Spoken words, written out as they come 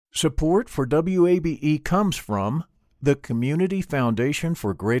Support for WABE comes from the Community Foundation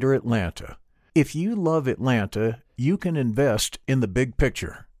for Greater Atlanta. If you love Atlanta, you can invest in the big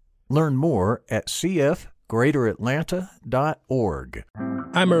picture. Learn more at cfgreateratlanta.org.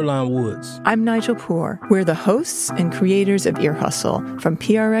 I'm Earlonne Woods. I'm Nigel Poor. We're the hosts and creators of Ear Hustle from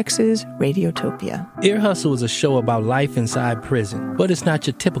PRX's Radiotopia. Ear Hustle is a show about life inside prison, but it's not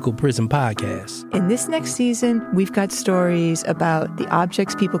your typical prison podcast. In this next season, we've got stories about the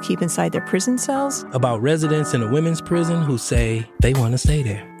objects people keep inside their prison cells, about residents in a women's prison who say they want to stay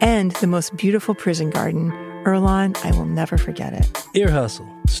there, and the most beautiful prison garden. Earlonne, I will never forget it. Ear Hustle.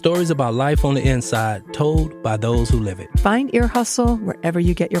 Stories about life on the inside, told by those who live it. Find Ear Hustle wherever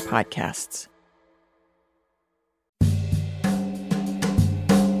you get your podcasts.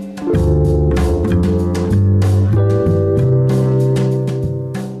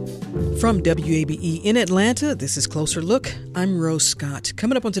 From WABE in Atlanta, this is Closer Look. I'm Rose Scott.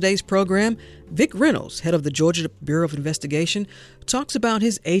 Coming up on today's program, Vic Reynolds, head of the Georgia Bureau of Investigation, talks about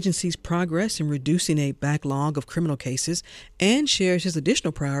his agency's progress in reducing a backlog of criminal cases and shares his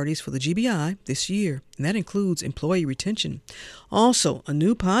additional priorities for the GBI this year, and that includes employee retention. Also, a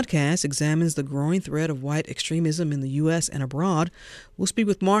new podcast examines the growing threat of white extremism in the U.S. and abroad. We'll speak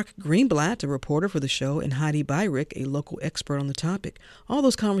with Mark Greenblatt, a reporter for the show, and Heidi Byrick, a local expert on the topic. All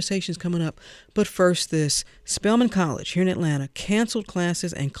those conversations coming up. But first this, Spelman College here in Atlanta canceled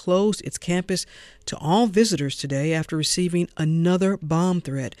classes and closed its campus to all visitors today after receiving another bomb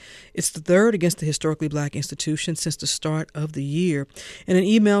threat. It's the third against the historically black institution since the start of the year. In an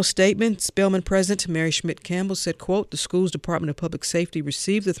email statement, Spelman President Mary Schmidt Campbell said, quote, the school's Department of Public Safety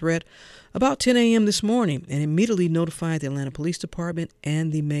received the threat about 10 a.m. this morning and immediately notified the Atlanta Police Department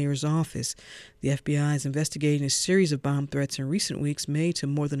and the mayor's office. The FBI is investigating a series of bomb threats in recent weeks made to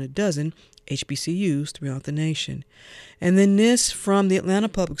more than a dozen HBCUs throughout the nation. And then this from the Atlanta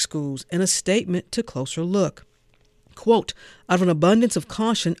Public Schools in a statement to Closer Look. Quote, out of an abundance of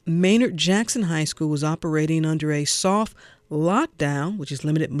caution, Maynard Jackson High School was operating under a soft lockdown, which is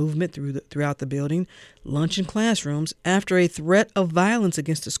limited movement throughout the building, lunch and classrooms, after a threat of violence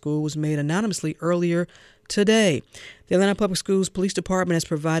against the school was made anonymously earlier today. The Atlanta Public Schools Police Department has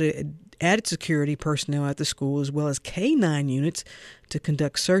provided added security personnel at the school as well as K-9 units to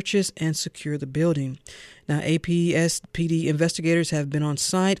conduct searches and secure the building. Now, APSPD investigators have been on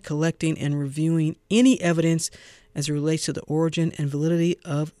site collecting and reviewing any evidence as it relates to the origin and validity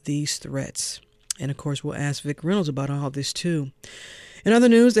of these threats. And, of course, we'll ask Vic Reynolds about all of this, too. In other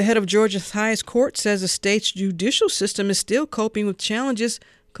news, the head of Georgia's highest court says the state's judicial system is still coping with challenges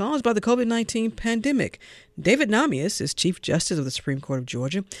caused by the COVID-19 pandemic. David Namias is Chief Justice of the Supreme Court of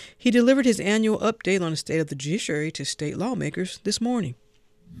Georgia. He delivered his annual update on the state of the judiciary to state lawmakers this morning.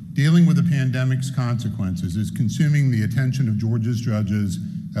 Dealing with the pandemic's consequences is consuming the attention of Georgia's judges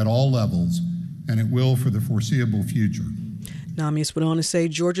at all levels, and it will for the foreseeable future. Namias went on to say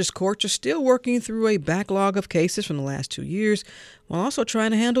Georgia's courts are still working through a backlog of cases from the last 2 years while also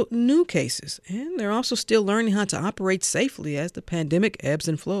trying to handle new cases. And they're also still learning how to operate safely as the pandemic ebbs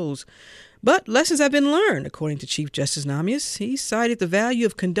and flows. But lessons have been learned, according to Chief Justice Namias. He cited the value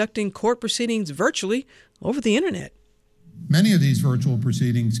of conducting court proceedings virtually over the internet. Many of these virtual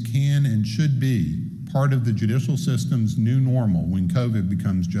proceedings can and should be part of the judicial system's new normal when COVID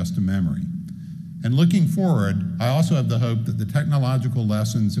becomes just a memory. And looking forward, I also have the hope that the technological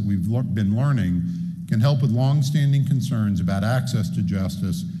lessons that we've been learning can help with longstanding concerns about access to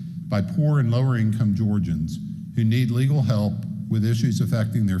justice by poor and lower-income Georgians who need legal help with issues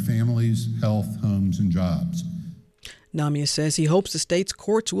affecting their families, health, homes, and jobs. Namias says he hopes the state's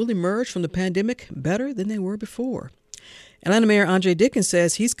courts will emerge from the pandemic better than they were before. Atlanta Mayor Andre Dickens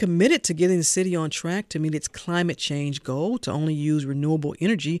says he's committed to getting the city on track to meet its climate change goal to only use renewable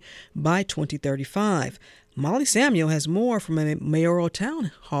energy by 2035. Molly Samuel has more from a mayoral town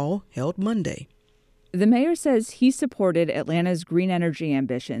hall held Monday. The mayor says he supported Atlanta's green energy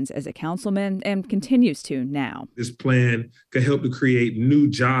ambitions as a councilman and continues to now. This plan could help to create new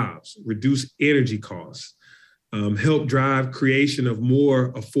jobs, reduce energy costs, help drive creation of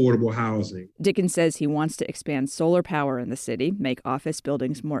more affordable housing. Dickens says he wants to expand solar power in the city, make office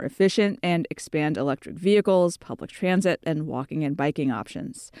buildings more efficient, and expand electric vehicles, public transit, and walking and biking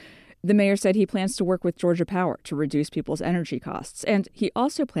options. The mayor said he plans to work with Georgia Power to reduce people's energy costs, and he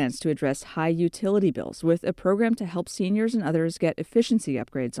also plans to address high utility bills with a program to help seniors and others get efficiency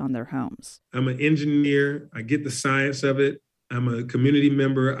upgrades on their homes. I'm an engineer. I get the science of it. I'm a community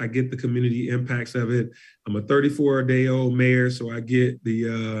member. I get the community impacts of it. I'm a 34-day-old mayor, so I get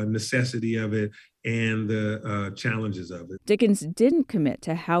the necessity of it. and the challenges of it. Dickens didn't commit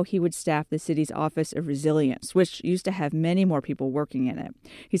to how he would staff the city's Office of Resilience, which used to have many more people working in it.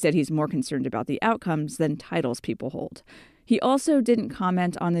 He said he's more concerned about the outcomes than titles people hold. He also didn't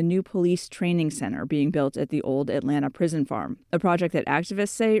comment on the new police training center being built at the old Atlanta prison farm, a project that activists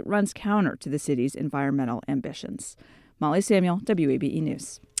say runs counter to the city's environmental ambitions. Molly Samuel, WABE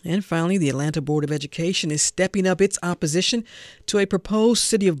News. And finally, the Atlanta Board of Education is stepping up its opposition to a proposed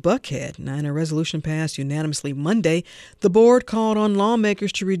city of Buckhead. Now, in a resolution passed unanimously Monday, the board called on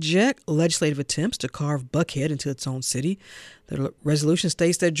lawmakers to reject legislative attempts to carve Buckhead into its own city. The resolution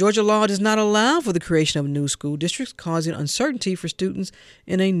states that Georgia law does not allow for the creation of new school districts, causing uncertainty for students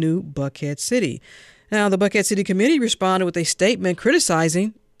in a new Buckhead city. Now, the Buckhead City Committee responded with a statement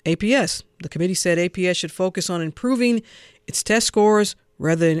criticizing APS. The committee said APS should focus on improving its test scores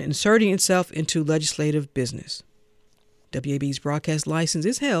rather than inserting itself into legislative business. WAB's broadcast license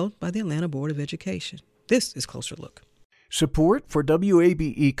is held by the Atlanta Board of Education. This is Closer Look. Support for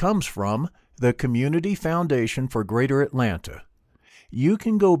WABE comes from the Community Foundation for Greater Atlanta. You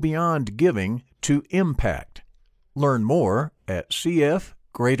can go beyond giving to impact. Learn more at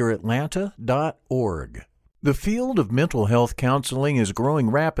cfgreateratlanta.org. The field of mental health counseling is growing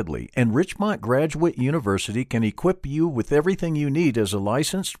rapidly, and Richmont Graduate University can equip you with everything you need as a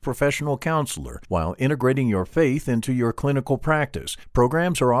licensed professional counselor while integrating your faith into your clinical practice.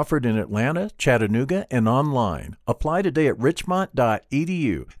 Programs are offered in Atlanta, Chattanooga, and online. Apply today at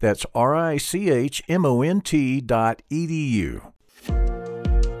richmont.edu. That's RICHMONT.edu.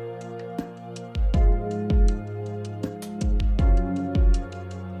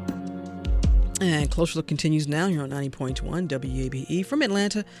 And Closer Look continues now here on 90.1 WABE. From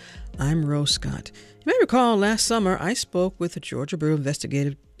Atlanta, I'm Rose Scott. You may recall last summer I spoke with the Georgia Bureau of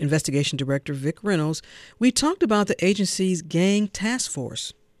Investigation Director Vic Reynolds. We talked about the agency's gang task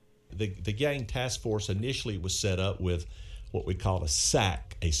force. The gang task force initially was set up with what we call a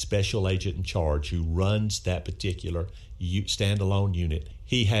SAC, a special agent in charge who runs that particular standalone unit.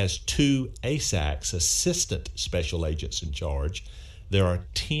 He has 2 ASACs, assistant special agents in charge. There are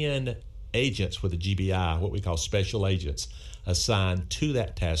 10 agents with the GBI, what we call special agents, assigned to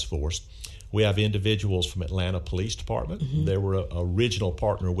that task force. We have individuals from Atlanta Police Department. Mm-hmm. They were an original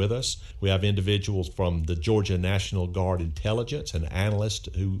partner with us. We have individuals from the Georgia National Guard Intelligence, an analyst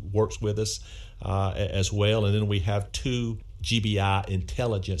who works with us as well. And then we have 2 GBI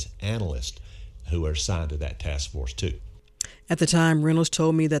intelligence analysts who are assigned to that task force too. At the time, Reynolds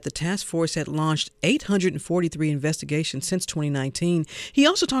told me that the task force had launched 843 investigations since 2019. He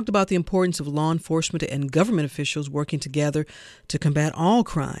also talked about the importance of law enforcement and government officials working together to combat all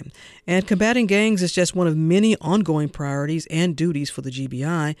crime. And combating gangs is just one of many ongoing priorities and duties for the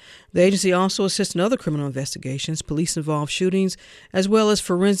GBI. The agency also assists in other criminal investigations, police-involved shootings, as well as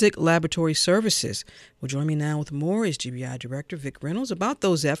forensic laboratory services. Well, join me now with more is GBI Director Vic Reynolds about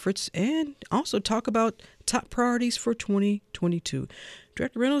those efforts and also talk about top priorities for 2022.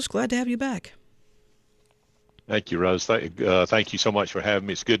 Director Reynolds, glad to have you back. Thank you, Rose. Thank you so much for having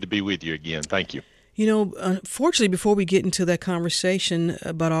me. It's good to be with you again. Thank you. You know, unfortunately, before we get into that conversation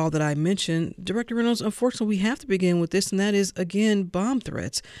about all that I mentioned, Director Reynolds, unfortunately, we have to begin with this, and that is, again, bomb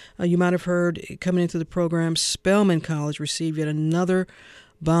threats. You might have heard coming into the program, Spelman College received yet another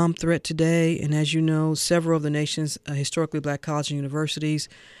bomb threat today. And as you know, several of the nation's historically black colleges and universities.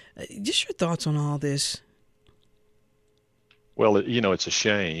 Just your thoughts on all this. Well, you know, it's a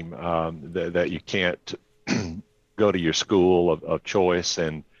shame that you can't go to your school of choice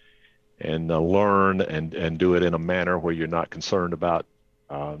and learn and do it in a manner where you're not concerned about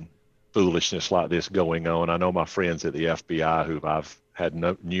foolishness like this going on. I know my friends at the FBI, who I've had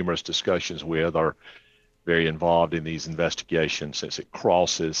numerous discussions with, are very involved in these investigations since it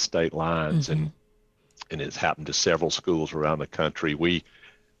crosses state lines. Mm-hmm. and it's happened to several schools around the country. We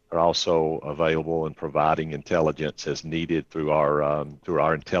are also available in providing intelligence as needed through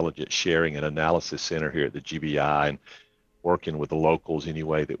our intelligence sharing and analysis center here at the GBI, and working with the locals any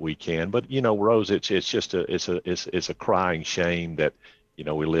way that we can. But you know, Rose, it's just a crying shame that, you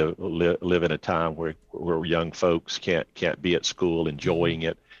know, we live in a time where young folks can't be at school enjoying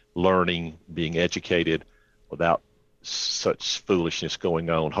it, learning, being educated, without such foolishness going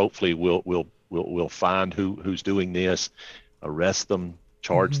on. Hopefully, we'll find who's doing this, arrest them,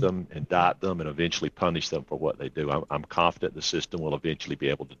 charge mm-hmm. them, indict them, and eventually punish them for what they do. I'm confident the system will eventually be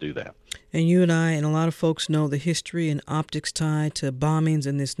able to do that. And you and I and a lot of folks know the history and optics tied to bombings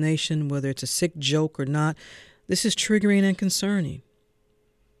in this nation, whether it's a sick joke or not. This is triggering and concerning.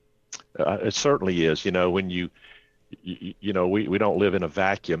 It certainly is. You know, when you know, we don't live in a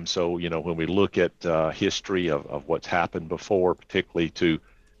vacuum. So, you know, when we look at history of what's happened before, particularly to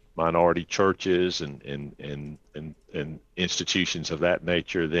minority churches and institutions of that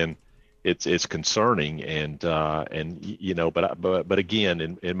nature, then it's concerning. And but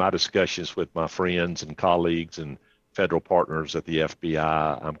again, in my discussions with my friends and colleagues and federal partners at the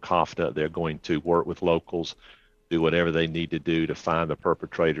FBI, I'm confident they're going to work with locals, do whatever they need to do to find the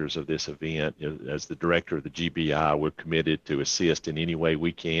perpetrators of this event. As the director of the GBI, we're committed to assist in any way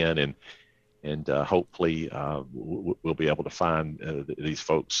we can, and hopefully we'll be able to find these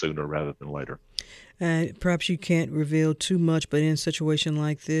folks sooner rather than later. Perhaps you can't reveal too much, but in a situation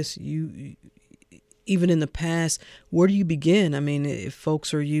like this, you even in the past, where do you begin? I mean, if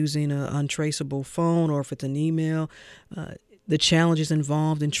folks are using an untraceable phone or if it's an email, the challenges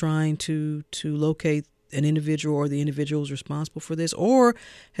involved in trying to locate an individual or the individuals responsible for this, or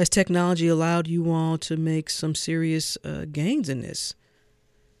has technology allowed you all to make some serious gains in this?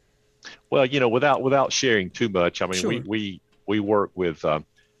 Well, without sharing too much, I mean, Sure. we work with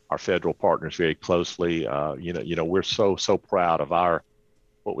our federal partners very closely. We're so proud of our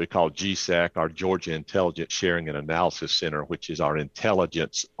what we call GSAC, our Georgia Intelligence Sharing and Analysis Center, which is our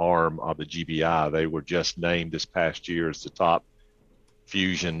intelligence arm of the GBI. They were just named this past year as the top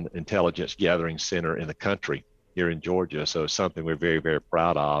fusion intelligence gathering center in the country here in Georgia. So it's something we're very, very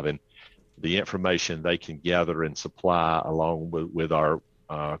proud of. And the information they can gather and supply along with our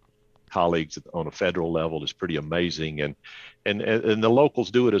colleagues on a federal level is pretty amazing. And the locals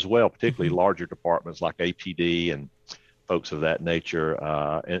do it as well, particularly larger departments like APD and folks of that nature.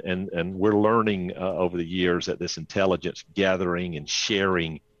 And we're learning over the years that this intelligence gathering and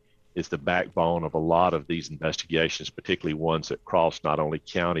sharing is the backbone of a lot of these investigations, particularly ones that cross not only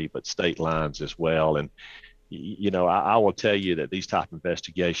county but state lines as well. And I will tell you that these type of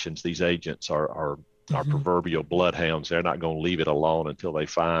investigations, these agents are proverbial bloodhounds. They're not going to leave it alone until they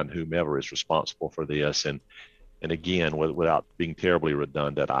find whomever is responsible for this. And again, without being terribly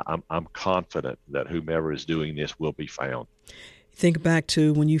redundant, I'm confident that whomever is doing this will be found. Think back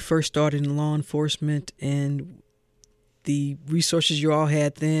to when you first started in law enforcement and the resources you all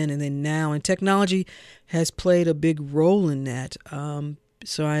had then and then now, and technology has played a big role in that.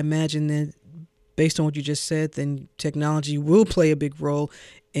 So I imagine that based on what you just said, then technology will play a big role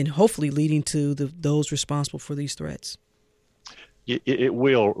in hopefully leading to those responsible for these threats. It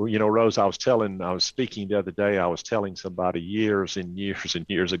will. Rose, I was speaking the other day, I was telling somebody years and years and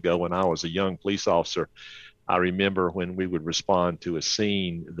years ago when I was a young police officer, I remember when we would respond to a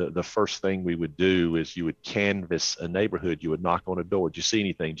scene, the first thing we would do is you would canvass a neighborhood. You would knock on a door. Did you see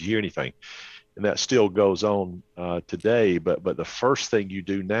anything? Did you hear anything? And that still goes on today. But the first thing you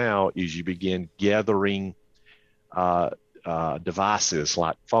do now is you begin gathering devices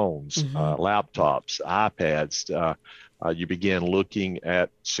like phones, laptops, iPads. You begin looking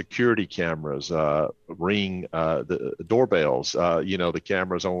at security cameras, Ring, the doorbells, the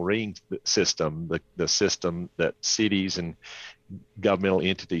cameras on Ring system, the system that cities and governmental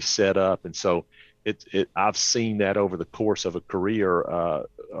entities set up. And so I've seen that over the course of a career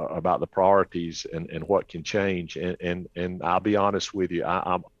about the priorities and what can change. And I'll be honest with you,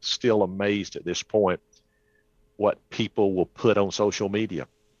 I'm still amazed at this point what people will put on social media.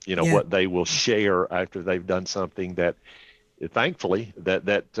 What they will share after they've done something that, thankfully,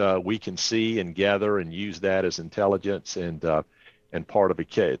 that we can see and gather and use that as intelligence and part of a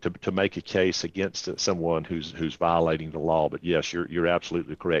case to make a case against someone who's violating the law. But yes, you're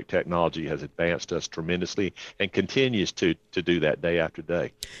absolutely correct. Technology has advanced us tremendously and continues to do that day after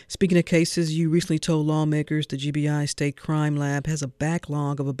day. Speaking of cases, you recently told lawmakers the GBI State Crime Lab has a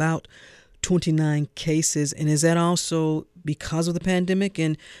backlog of about 29 cases. And is that also because of the pandemic?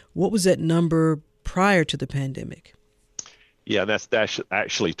 And what was that number prior to the pandemic? Yeah, that's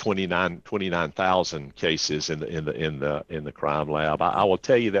actually 29,000 cases in the crime lab. I will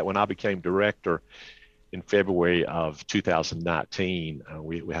tell you that when I became director in February of 2019,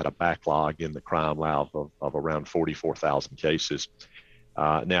 we had a backlog in the crime lab of around 44,000 cases.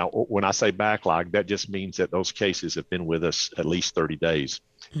 Now, when I say backlog, that just means that those cases have been with us at least 30 days.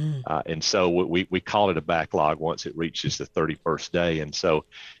 And so we call it a backlog once it reaches the 31st day. And so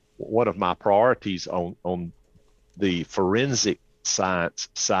one of my priorities on the forensic science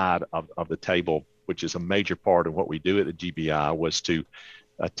side of the table, which is a major part of what we do at the GBI, was to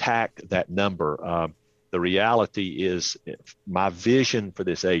attack that number. The reality is my vision for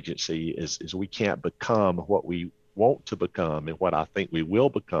this agency is we can't become what we want to become and what I think we will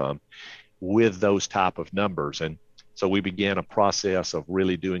become with those type of numbers. And so we began a process of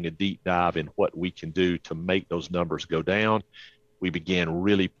really doing a deep dive in what we can do to make those numbers go down. We began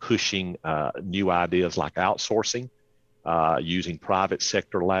really pushing new ideas like outsourcing, using private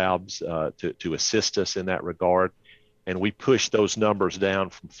sector labs to assist us in that regard. And we pushed those numbers down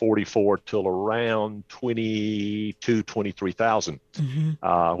from 44 till around 23,000,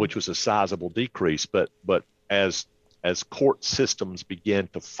 which was a sizable decrease. But as court systems began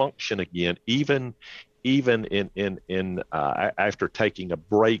to function again, even in after taking a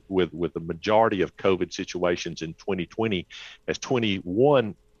break with the majority of COVID situations in 2020, as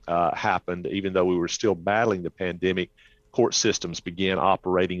 21 happened, even though we were still battling the pandemic, court systems began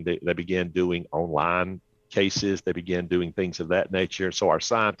operating. They began doing online cases. They began doing things of that nature. So our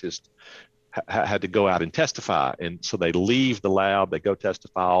scientists had to go out and testify. And so they leave the lab, they go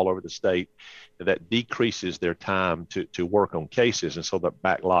testify all over the state. And that decreases their time to work on cases. And so the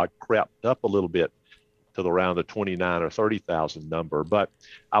backlog crept up a little bit to around the 29 or 30,000 number. But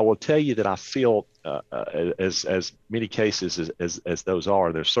I will tell you that I feel as many cases as those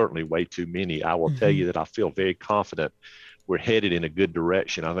are, there's certainly way too many. I will tell you that I feel very confident we're headed in a good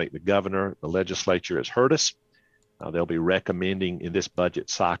direction. I think the governor, the legislature has heard us. They'll be recommending in this budget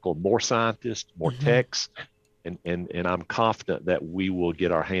cycle more scientists, more techs, and I'm confident that we will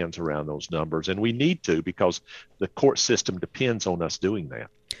get our hands around those numbers. And we need to, because the court system depends on us doing that.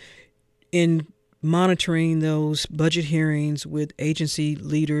 In monitoring those budget hearings with agency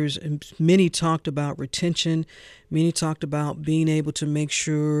leaders, and many talked about retention, many talked about being able to make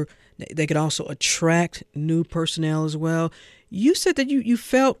sure they could also attract new personnel as well. You said that you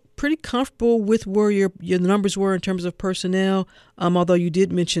felt pretty comfortable with where your numbers were in terms of personnel, although you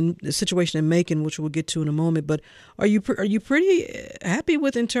did mention the situation in Macon, which we'll get to in a moment. But are you pretty happy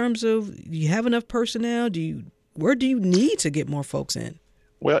with in terms of, do you have enough personnel? Where do you need to get more folks in?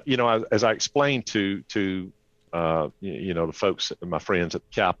 Well, as I explained to the folks, my friends at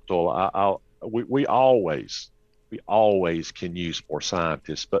the Capitol, we always can use more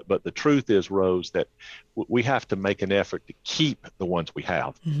scientists, but the truth is, Rose, that we have to make an effort to keep the ones we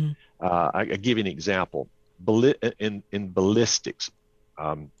have. I give you an example. In ballistics,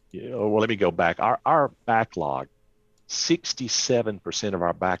 let me go back. Our backlog, 67% of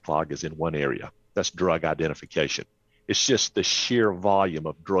our backlog is in one area. That's drug identification. It's just the sheer volume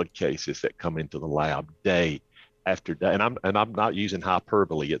of drug cases that come into the lab day after day. And I'm not using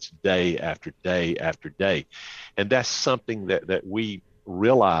hyperbole. It's day after day after day. And that's something that we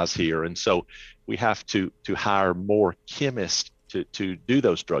realize here. And so we have to hire more chemists to do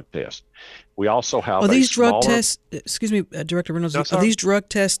those drug tests. We also have these drug tests, excuse me, Director Reynolds, are these drug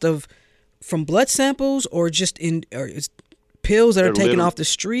tests from blood samples or just pills that are taken off the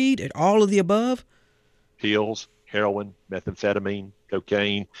street, and all of the above? Pills, heroin, methamphetamine,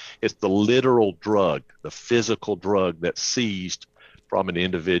 cocaine. It's the literal drug, the physical drug that's seized from an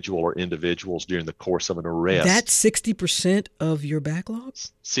individual or individuals during the course of an arrest. That's 60% of your backlog?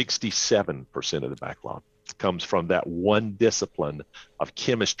 67% of the backlog comes from that one discipline of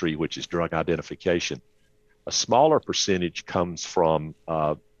chemistry, which is drug identification. A smaller percentage comes from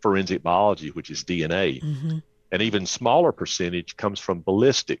forensic biology, which is DNA. An even smaller percentage comes from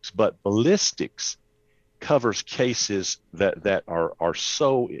ballistics. But ballistics covers cases that are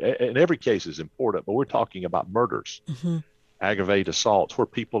so, and every case is important, but we're talking about murders, aggravated assaults, where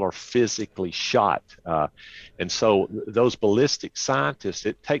people are physically shot. And so those ballistic scientists,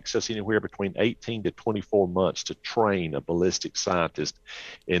 it takes us anywhere between 18 to 24 months to train a ballistic scientist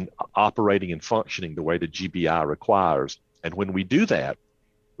in operating and functioning the way the GBI requires. And when we do that,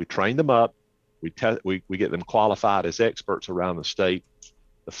 we train them up, we get them qualified as experts around the state.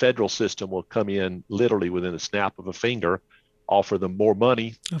 The federal system will come in literally within the snap of a finger, offer them more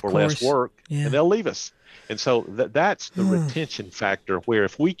money for less work, and they'll leave us. And so that's the retention factor, where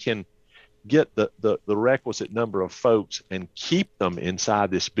if we can get the requisite number of folks and keep them inside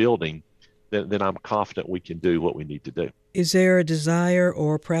this building, then I'm confident we can do what we need to do. Is there a desire,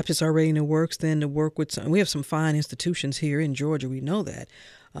 or perhaps it's already in the works then, to work with we have some fine institutions here in Georgia, we know that.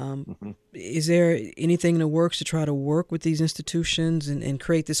 Is there anything in the works to try to work with these institutions and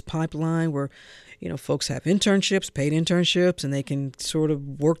create this pipeline where, folks have internships, paid internships, and they can sort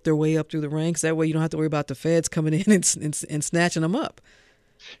of work their way up through the ranks? That way you don't have to worry about the feds coming in and snatching them up.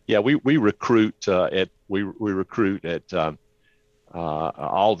 Yeah, we recruit at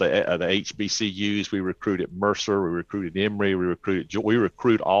all the HBCUs. We recruit at Mercer, we recruit at Emory, we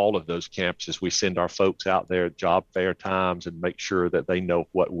recruit all of those campuses. We send our folks out there at job fair times and make sure that they know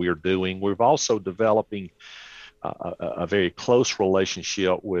what we're doing. We're also developing a very close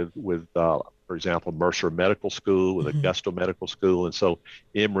relationship with for example, Mercer Medical School, with Augusta Medical School, and so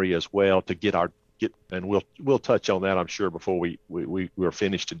Emory as well, to get and we'll touch on that, I'm sure, before we're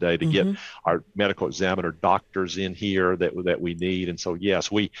finished today, to get our medical examiner doctors in here that we need. And so,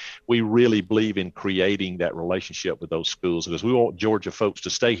 yes, we really believe in creating that relationship with those schools, because we want Georgia folks to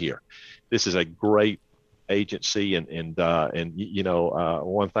stay here. This is a great agency, and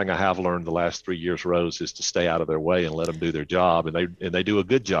one thing I have learned the last 3 years, Rose, is to stay out of their way and let them do their job, and they do a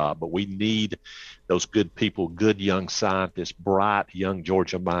good job. But we need those good people, good young scientists, bright young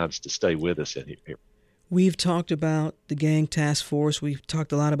Georgia minds to stay with us in here. We've talked about the gang task force. We've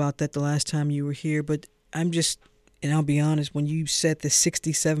talked a lot about that the last time you were here. But and I'll be honest, when you said the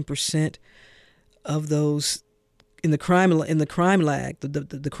 67% of those in the crime lab, the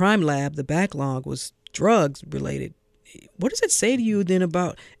crime lab, the backlog was drugs related. What does that say to you then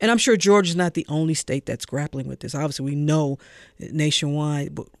about? And I'm sure Georgia's not the only state that's grappling with this. Obviously, we know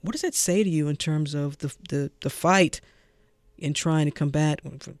nationwide. But what does that say to you in terms of the fight in trying to combat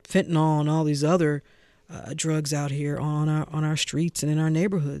fentanyl and all these other drugs out here on our streets and in our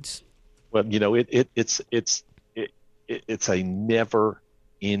neighborhoods? Well, it's a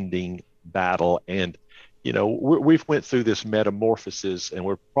never-ending battle, and we've went through this metamorphosis, and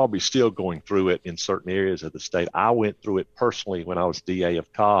we're probably still going through it in certain areas of the state. I went through it personally when I was DA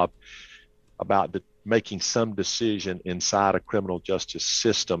of Cobb about making some decision inside a criminal justice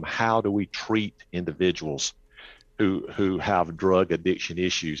system. How do we treat individuals who have drug addiction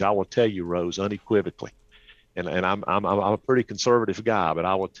issues? I will tell you, Rose, unequivocally, and I'm a pretty conservative guy, but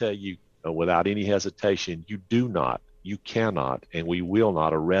I will tell you without any hesitation, you cannot, and we will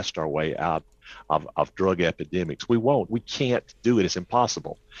not arrest our way out of drug epidemics. We won't. We can't do it. It's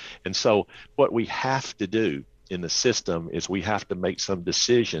impossible. And so what we have to do in the system is we have to make some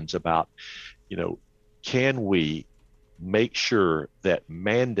decisions about, can we make sure that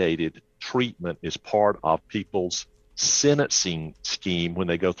mandated treatment is part of people's sentencing scheme when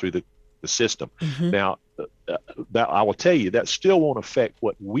they go through the system. Mm-hmm. Now, that I will tell you, that still won't affect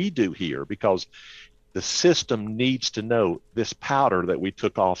what we do here, because the system needs to know this powder that we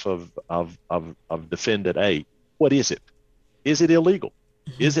took off of defendant A. What is it? Is it illegal?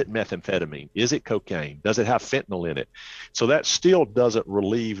 Mm-hmm. Is it methamphetamine? Is it cocaine? Does it have fentanyl in it? So that still doesn't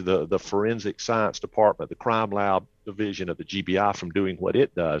relieve the forensic science department, the crime lab division of the GBI from doing what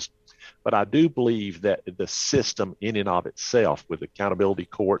it does. But I do believe that the system in and of itself, with accountability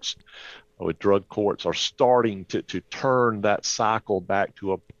courts, with drug courts, are starting to turn that cycle back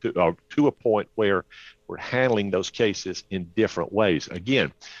to a point where we're handling those cases in different ways.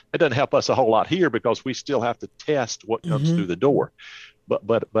 Again, it doesn't help us a whole lot here because we still have to test what comes through the door.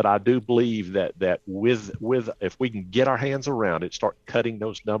 But I do believe that with if we can get our hands around it, start cutting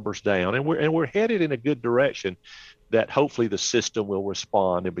those numbers down, and we're headed in a good direction, that hopefully the system will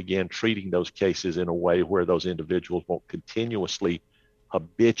respond and begin treating those cases in a way where those individuals won't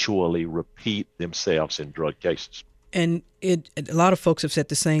habitually repeat themselves in drug cases. And a lot of folks have said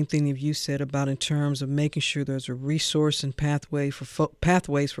the same thing that you said about in terms of making sure there's a resource and pathways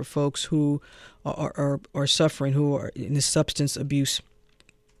for folks who are suffering, who are in this substance abuse.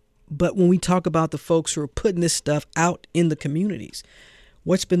 But when we talk about the folks who are putting this stuff out in the communities,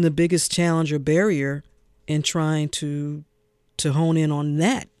 what's been the biggest challenge or barrier in trying to hone in on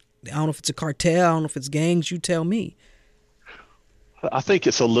that? I don't know if it's a cartel, I don't know if it's gangs, you tell me. I think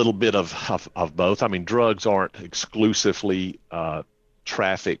it's a little bit of both. I mean, drugs aren't exclusively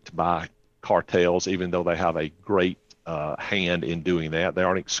trafficked by cartels, even though they have a great hand in doing that. They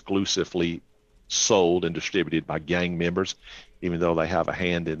aren't exclusively sold and distributed by gang members, even though they have a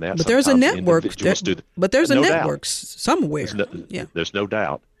hand in that. But there's a network. But there's a network somewhere. There's no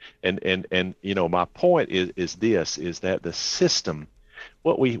doubt. And my point is that the system,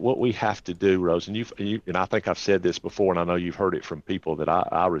 what we have to do, Rose, and I think I've said this before, and I know you've heard it from people that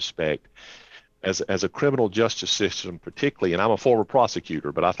I respect, as a criminal justice system particularly, and I'm a former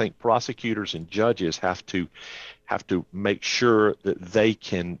prosecutor, but I think prosecutors and judges have to make sure that they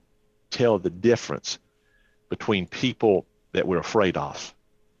can tell the difference between people that we're afraid of,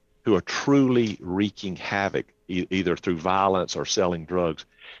 who are truly wreaking havoc, either through violence or selling drugs,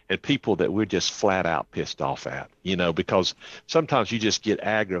 and people that we're just flat out pissed off at, because sometimes you just get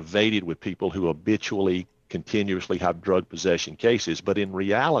aggravated with people who habitually, continuously have drug possession cases. But in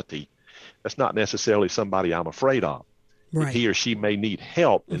reality, that's not necessarily somebody I'm afraid of. Right. He or she may need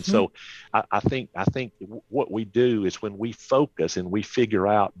help. And so I think what we do is when we focus and we figure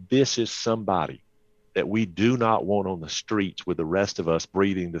out this is somebody that we do not want on the streets with the rest of us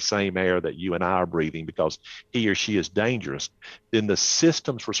breathing the same air that you and I are breathing because he or she is dangerous, then the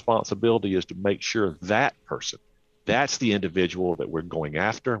system's responsibility is to make sure that person That's the individual that we're going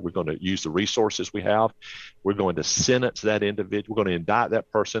after. We're going to use the resources we have. We're going to sentence that individual. We're going to indict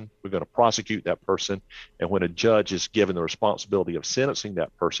that person. We're going to prosecute that person. And when a judge is given the responsibility of sentencing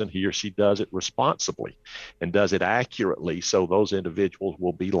that person, he or she does it responsibly and does it accurately, so those individuals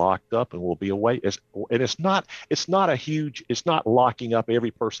will be locked up and will be away. And it's not locking up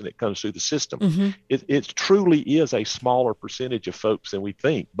every person that comes through the system. Mm-hmm. It truly is a smaller percentage of folks than we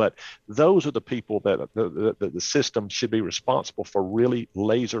think. But those are the people that the system should be responsible for really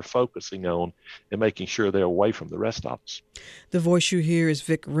laser focusing on and making sure they're away from the rest of us. The voice you hear is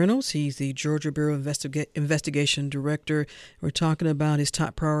Vic Reynolds. He's the Georgia Bureau of Investigation Director. We're talking about his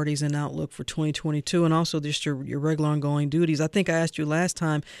top priorities and outlook for 2022, and also just your regular ongoing duties. I think I asked you last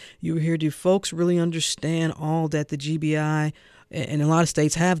time you were here, do folks really understand all that the GBI, and a lot of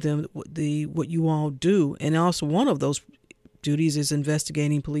states have them, what you all do? And also one of those duties is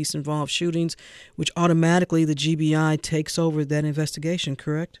investigating police-involved shootings, which automatically the GBI takes over that investigation,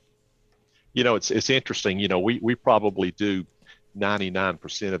 correct? It's interesting. We probably do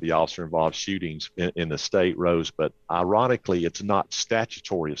 99% of the officer-involved shootings in the state, Rose, but ironically, it's not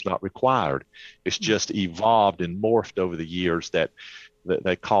statutory. It's not required. It's just evolved and morphed over the years that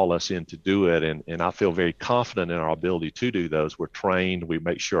they call us in to do it. And I feel very confident in our ability to do those. We're trained. We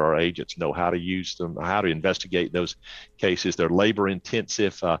make sure our agents know how to use them, how to investigate those cases. They're labor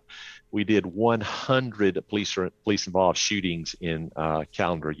intensive. We did 100 police-involved shootings in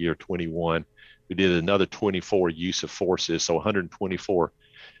calendar year 21. We did another 24 use of forces, so 124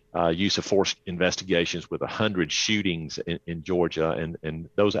 use of force investigations with 100 shootings in Georgia. And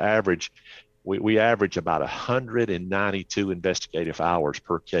those average, we average about 192 investigative hours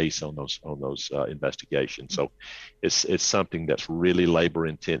per case on those investigations. So it's something that's really labor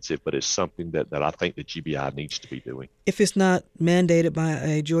intensive, but it's something that I think the GBI needs to be doing. If it's not mandated by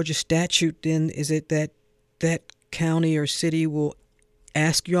a Georgia statute, then is it that county or city will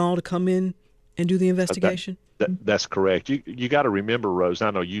ask you all to come in and do the investigation? That's correct. You got to remember, Rose,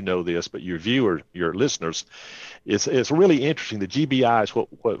 I know you know this, but your viewers, your listeners, it's really interesting. The GBI is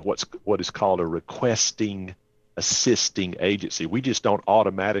what is called a requesting assisting agency. We just don't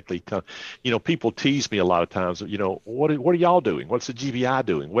automatically come. People tease me a lot of times, what are y'all doing? What's the GBI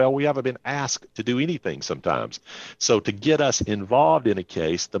doing? Well, we haven't been asked to do anything sometimes. So to get us involved in a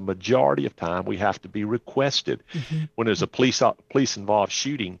case, the majority of time we have to be requested. Mm-hmm. When there's a police involved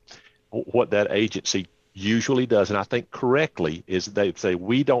shooting, what that agency usually does, and I think correctly, is they say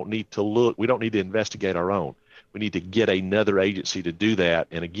we don't need to investigate our own. We need to get another agency to do that.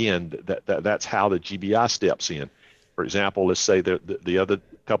 And again, that's how the GBI steps in. For example, let's say the other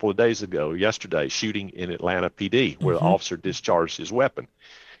couple of days ago, yesterday, shooting in Atlanta PD, where the officer discharged his weapon.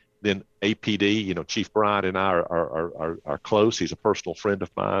 Then APD, Chief Bryant and I are close. He's a personal friend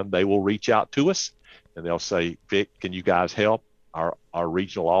of mine. They will reach out to us and they'll say, Vic, can you guys help? Our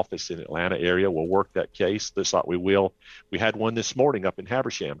regional office in Atlanta area will work that case just like we will. We had one this morning up in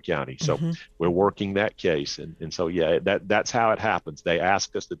Habersham County. So we're working that case. And so, yeah, that's how it happens. They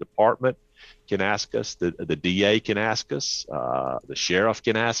ask us, the department can ask us, the DA can ask us, the sheriff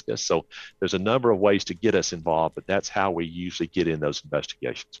can ask us. So there's a number of ways to get us involved, but that's how we usually get in those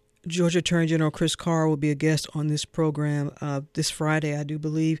investigations. Georgia Attorney General Chris Carr will be a guest on this program this Friday, I do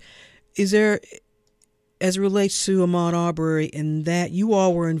believe. Is there, as it relates to Ahmaud Arbery, in that you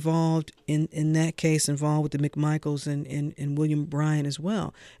all were involved in that case, involved with the McMichaels and William Bryant as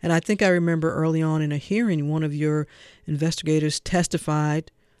well. And I think I remember early on in a hearing, one of your investigators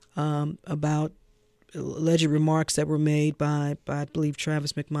testified about alleged remarks that were made by I believe,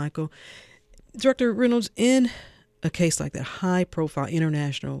 Travis McMichael. Director Reynolds, in a case like that, high-profile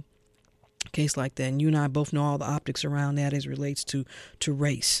international case like that, and you and I both know all the optics around that as it relates to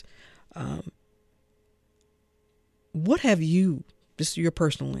race, what have you, just your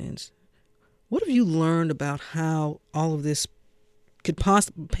personal lens, what have you learned about how all of this could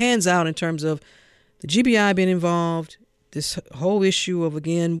possibly pans out in terms of the GBI being involved, this whole issue of,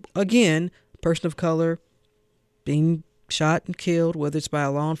 again, a person of color being shot and killed, whether it's by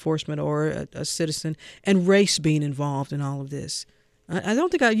a law enforcement or a citizen, and race being involved in all of this? I don't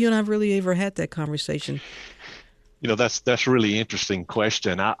think you and I have really ever had that conversation. That's a really interesting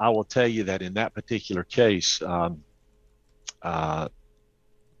question. I will tell you that in that particular case, the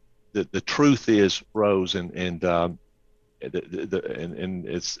truth is, Rose, and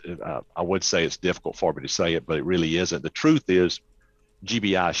it's I would say it's difficult for me to say it, but it really isn't. The truth is,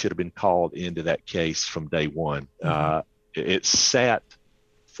 GBI should have been called into that case from day one. It sat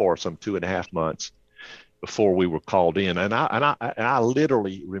for some 2.5 months before we were called in, and I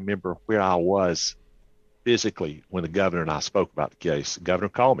literally remember where I was physically when the governor and I spoke about the case. The governor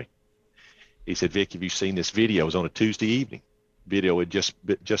called me. He said, Vic, have you seen this video? It was on a Tuesday evening. Video had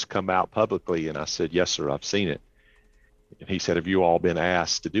just come out publicly. And I said, yes, sir, I've seen it. And he said, have you all been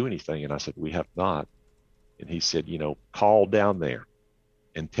asked to do anything? And I said, we have not. And he said, call down there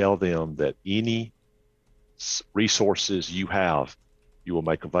and tell them that any resources you have, you will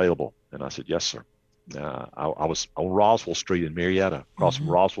make available. And I said, yes, sir. I was on Roswell Street in Marietta, across from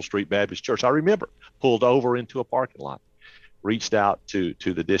Roswell Street Baptist Church. I remember, pulled over into a parking lot, reached out to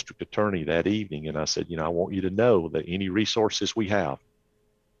the district attorney that evening. And I said, I want you to know that any resources we have,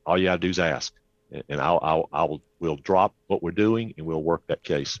 all you got to do is ask. And we'll drop what we're doing and we'll work that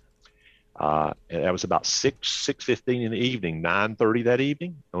case. And that was about 6:15 in the evening, 9:30 that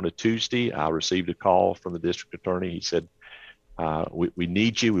evening on a Tuesday. I received a call from the district attorney. He said, we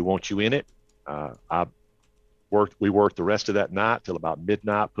need you. We want you in it. We worked the rest of that night till about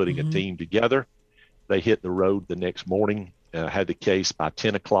midnight, putting a team together. They hit the road the next morning, had the case by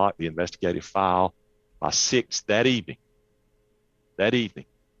 10 o'clock, the investigative file by 6 that evening.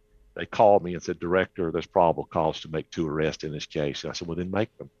 They called me and said, Director, there's probable cause to make 2 arrests in this case. And I said, well, then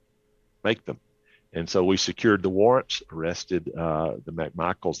make them. And so we secured the warrants, arrested the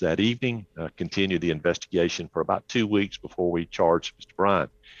McMichaels that evening, continued the investigation for about 2 weeks before we charged Mr. Bryan.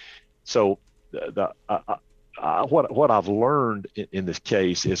 So what I've learned in this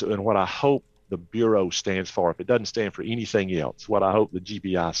case is, and what I hope the Bureau stands for, if it doesn't stand for anything else, what I hope the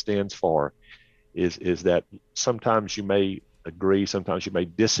GBI stands for is that sometimes you may agree, sometimes you may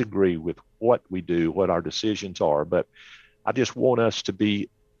disagree with what we do, what our decisions are, but I just want us to be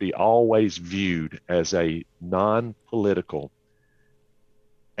always viewed as a non-political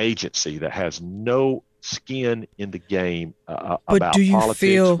agency that has no skin in the game about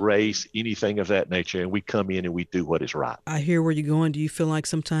politics, race, anything of that nature, and we come in and we do what is right. I hear where you're going. Do you feel like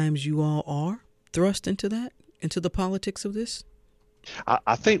sometimes you all are thrust into the politics of this?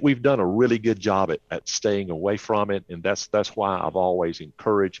 I think we've done a really good job at staying away from it, and that's why I've always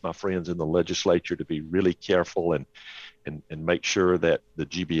encouraged my friends in the legislature to be really careful and make sure that the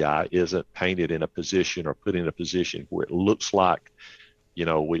GBI isn't painted in a position or put in a position where it looks like,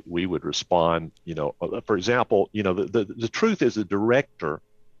 we would respond. For example, the truth is the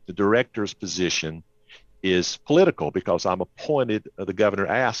director's position is political because I'm appointed. The governor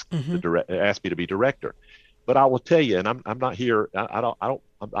asked me to be director. But I will tell you, and I'm not here. I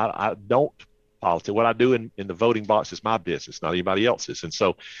don't politics. What I do in the voting box is my business, not anybody else's. And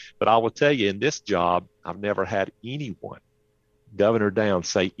so, but I will tell you, in this job, I've never had anyone, governor down,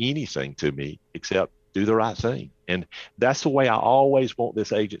 say anything to me except do the right thing. And that's the way I always want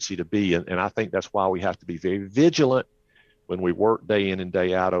this agency to be. And I think that's why we have to be very vigilant when we work day in and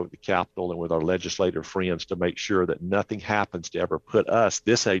day out over the Capitol and with our legislative friends to make sure that nothing happens to ever put us,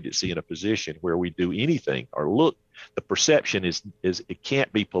 this agency, in a position where we do anything or look. The perception is it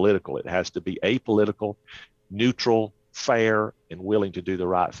can't be political. It has to be apolitical, neutral, fair, and willing to do the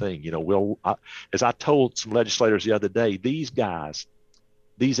right thing. As I told some legislators the other day, these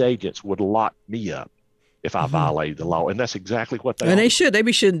agents would lock me up if I violated the law, and that's exactly what they. And they should.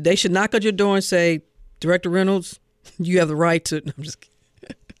 They should knock on your door and say, Director Reynolds, you have the right to. I'm just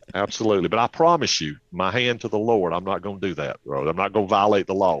kidding. Absolutely, but I promise you, my hand to the Lord, I'm not going to do that, bro. I'm not going to violate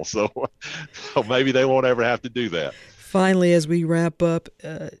the law. So maybe they won't ever have to do that. Finally, as we wrap up,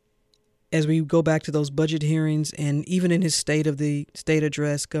 as we go back to those budget hearings, and even in his State of the State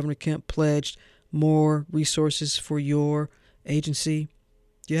address, Governor Kemp pledged more resources for your agency.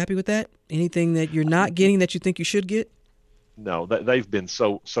 You happy with that? Anything that you're not getting that you think you should get? No, they've been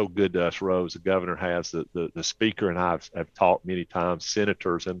so good to us, Rose. The governor has, the speaker and I have talked many times,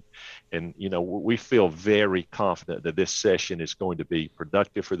 senators, and we feel very confident that this session is going to be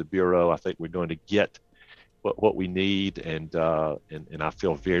productive for the Bureau. I think we're going to get what we need, and I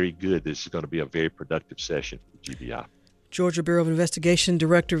feel very good. This is going to be a very productive session for GBI. Georgia Bureau of Investigation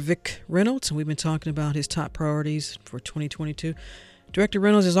Director Vic Reynolds, and we've been talking about his top priorities for 2022. Director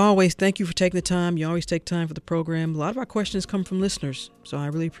Reynolds, as always, thank you for taking the time. You always take time for the program. A lot of our questions come from listeners, so I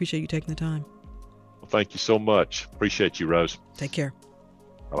really appreciate you taking the time. Well, thank you so much. Appreciate you, Rose. Take care.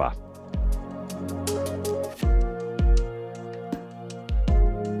 Bye-bye.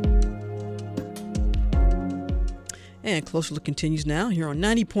 And Closer Look continues now here on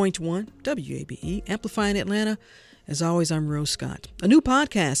 90.1 WABE, amplifying Atlanta. As always, I'm Rose Scott. A new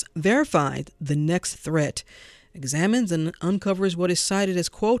podcast, Verified: The Next Threat, examines and uncovers what is cited as,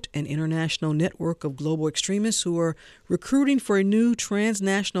 quote, an international network of global extremists who are recruiting for a new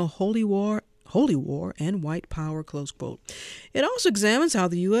transnational holy war and white power, close quote. It also examines how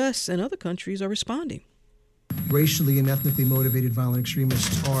the U.S. and other countries are responding. Racially and ethnically motivated violent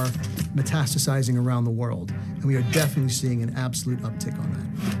extremists are metastasizing around the world, and we are definitely seeing an absolute uptick on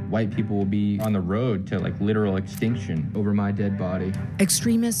that. white people will be on the road to like literal extinction over my dead body.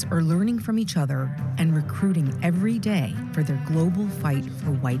 Extremists are learning from each other and recruiting every day for their global fight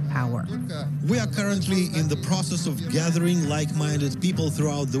for white power. We are currently in the process of gathering like-minded people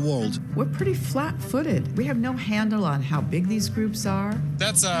throughout the world. We're pretty flat-footed. We have no handle on how big these groups are.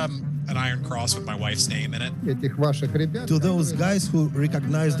 That's an iron cross with my wife's name in it. To those guys who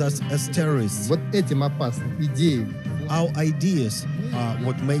recognized us as terrorists, our ideas are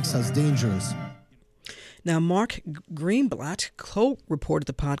what makes us dangerous. Now, Mark Greenblatt co-reported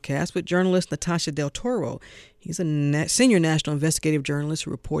the podcast with journalist Natasha Del Toro. He's a senior national investigative journalist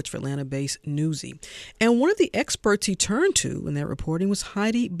who reports for Atlanta-based Newsy. And one of the experts he turned to in that reporting was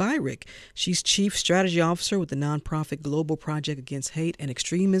Heidi Beirich. She's chief strategy officer with the nonprofit Global Project Against Hate and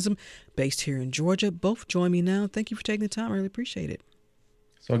Extremism based here in Georgia. Both join me now. Thank you for taking the time. I really appreciate it.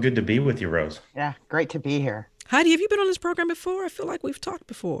 So good to be with you, Rose. Yeah, great to be here. Heidi, have you been on this program before? I feel like we've talked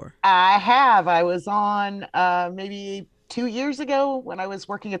before. I have. I was on maybe 2 years ago when I was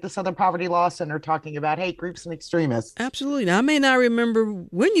working at the Southern Poverty Law Center talking about hate groups and extremists. Absolutely. Now, I may not remember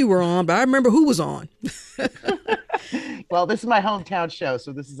when you were on, but I remember who was on. Well, this is my hometown show,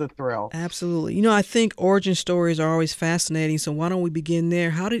 so this is a thrill. Absolutely. You know, I think origin stories are always fascinating, so why don't we begin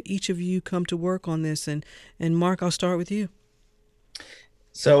there? How did each of you come to work on this? And Mark, I'll start with you.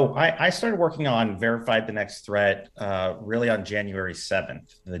 So I started working on Verified the Next Threat really on January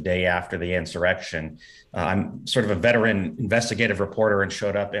 7th, the day after the insurrection. I'm sort of a veteran investigative reporter and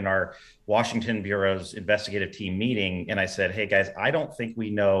showed up in our Washington Bureau's investigative team meeting. And I said, hey, guys, I don't think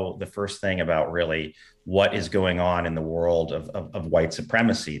we know the first thing about really what is going on in the world of white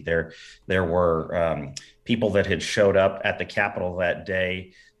supremacy. There were people that had showed up at the Capitol that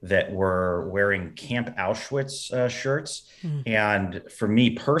day that were wearing Camp Auschwitz shirts. And for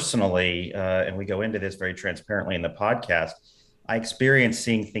me personally, and we go into this very transparently in the podcast, I experienced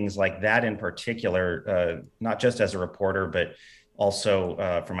seeing things like that in particular, not just as a reporter, but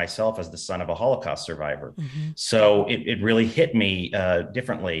also for myself as the son of a Holocaust survivor. So it really hit me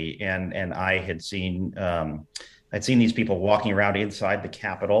differently. And I had seen, I'd seen these people walking around inside the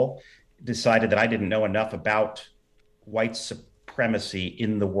Capitol, decided that I didn't know enough about white supremacy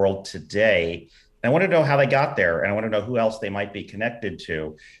in the world today. And I want to know how they got there, and I want to know who else they might be connected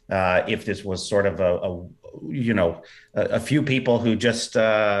to. If this was sort of a few people who just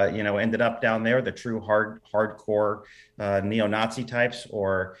ended up down there, the true hardcore neo-Nazi types,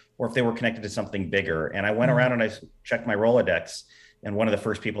 or if they were connected to something bigger. And I went around and I checked my Rolodex. And one of the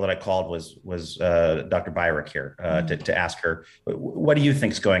first people that I called was Dr. Beirich here to ask her, what do you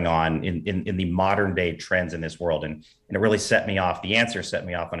think is going on in the modern day trends in this world? And it really set me off. The answer set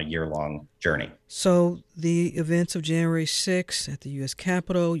me off on a year-long journey. So the events of January 6th at the U.S.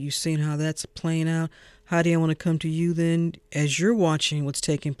 Capitol, you've seen how that's playing out. Heidi, I want to come to you then. As you're watching what's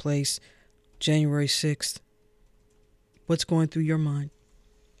taking place January 6th, what's going through your mind?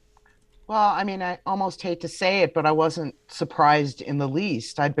 Well, I mean, I almost hate to say it, but I wasn't surprised in the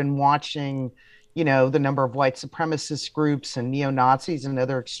least. I'd been watching, the number of white supremacist groups and neo-Nazis and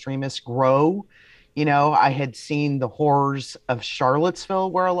other extremists grow. I had seen the horrors of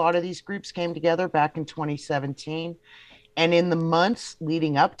Charlottesville, where a lot of these groups came together back in 2017. And in the months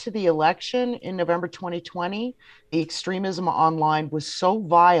leading up to the election in November 2020, the extremism online was so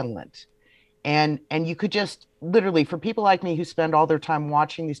violent. And you could just literally, for people like me who spend all their time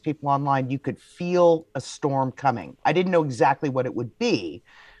watching these people online, you could feel a storm coming. I didn't know exactly what it would be,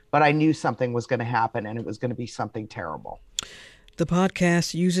 but I knew something was going to happen, and it was going to be something terrible. The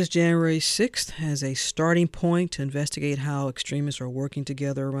podcast uses January 6th as a starting point to investigate how extremists are working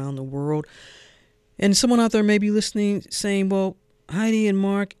together around the world. And someone out there may be listening saying, well, Heidi and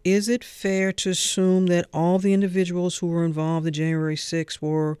Mark, is it fair to assume that all the individuals who were involved in January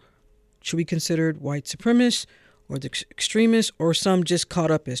 6th should be considered white supremacists or the extremists, or some just caught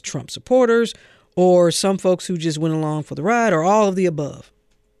up as Trump supporters, or some folks who just went along for the ride, or all of the above?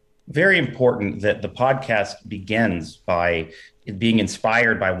 Very important that the podcast begins by it being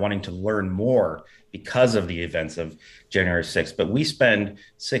inspired by wanting to learn more because of the events of January 6th. But we spend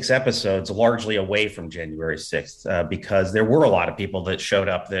 6 episodes largely away from January 6th because there were a lot of people that showed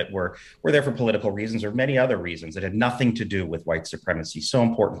up that were there for political reasons or many other reasons that had nothing to do with white supremacy. So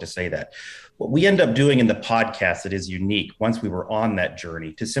important to say that. What we end up doing in the podcast that is unique once we were on that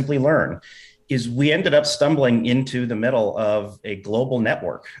journey to simply learn is we ended up stumbling into the middle of a global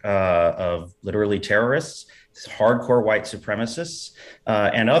network of literally terrorists, hardcore white supremacists,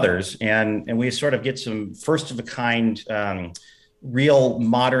 and others. And we sort of get some first of a kind, real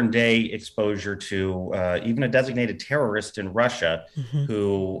modern day exposure to even a designated terrorist in Russia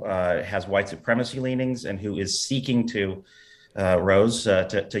who has white supremacy leanings and who is seeking to Rose,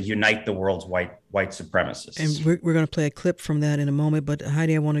 to unite the world's white supremacists. And we're going to play a clip from that in a moment. But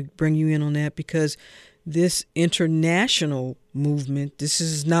Heidi, I want to bring you in on that because this international movement, this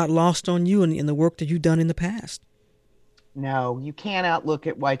is not lost on you in the work that you've done in the past. No, you can't outlook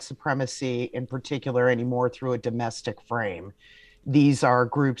at white supremacy in particular anymore through a domestic frame. These are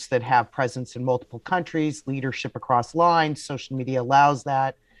groups that have presence in multiple countries, leadership across lines, social media allows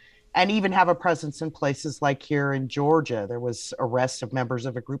that, and even have a presence in places like here in Georgia. There was arrest of members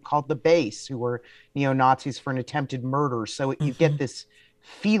of a group called The Base, who were neo-Nazis for an attempted murder. So you get this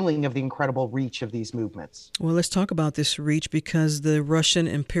feeling of the incredible reach of these movements. Well, let's talk about this reach because the Russian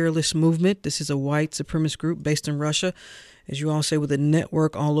imperialist movement, this is a white supremacist group based in Russia, as you all say, with a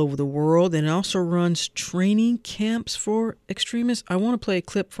network all over the world, and it also runs training camps for extremists. I want to play a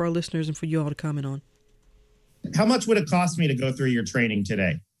clip for our listeners and for you all to comment on. How much would it cost me to go through your training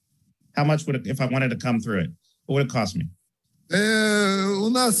today? How much would it, if I wanted to come through it, what would it cost me?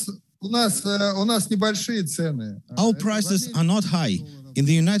 Our prices are not high. In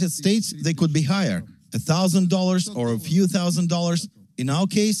the United States, they could be higher, $1,000 or a few $1,000s. In our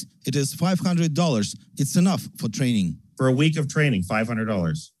case, it is $500. It's enough for training. For a week of training,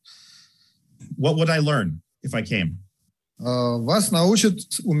 $500. What would I learn if I came? Вас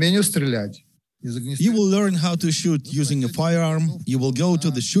научат умению стрелять. You will learn how to shoot using a firearm. You will go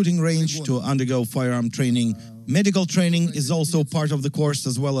to the shooting range to undergo firearm training. Medical training is also part of the course,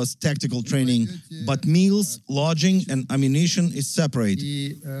 as well as tactical training. But meals, lodging, and ammunition is separate.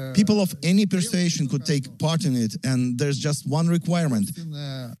 People of any persuasion could take part in it, and there's just one requirement.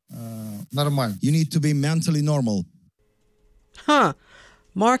 You need to be mentally normal.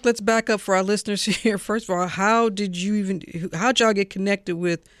 Mark, let's back up for our listeners here. First of all, how'd y'all get connected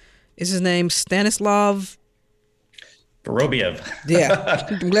with, is his name Stanislav Vorobiev? Yeah,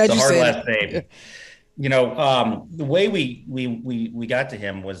 I'm glad you said it. The way we got to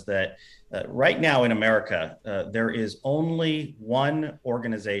him was that right now in America, there is only one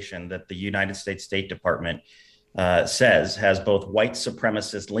organization that the United States State Department says has both white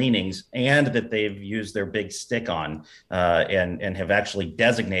supremacist leanings and that they've used their big stick on and have actually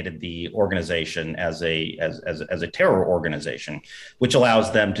designated the organization as a terror organization, which allows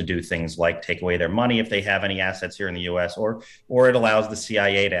them to do things like take away their money if they have any assets here in the U.S. or it allows the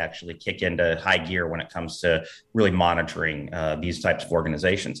CIA to actually kick into high gear when it comes to really monitoring these types of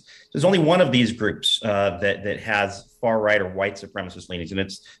organizations. There's only one of these groups that has far right or white supremacist leanings, and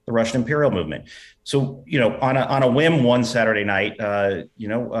it's the Russian imperial movement. So, on a whim one Saturday night,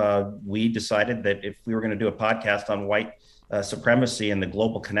 we decided that if we were going to do a podcast on white supremacy and the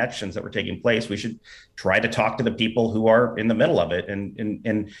global connections that were taking place, we should try to talk to the people who are in the middle of it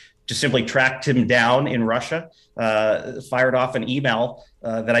and just simply tracked him down in Russia, fired off an email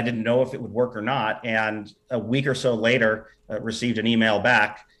that I didn't know if it would work or not. And a week or so later, received an email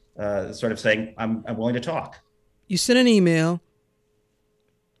back sort of saying, I'm willing to talk. You sent an email,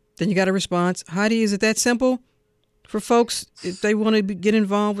 then you got a response. Heidi, is it that simple for folks if they want to get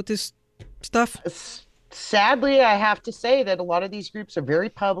involved with this stuff? Sadly, I have to say that a lot of these groups are very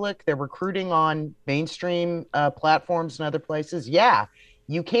public. They're recruiting on mainstream platforms and other places. Yeah,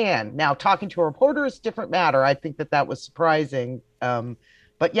 you can. Now, talking to a reporter is a different matter. I think that was surprising.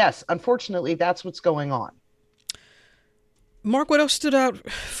 But yes, unfortunately, that's what's going on. Mark, what else stood out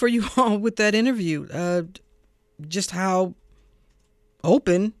for you all with that interview? Just how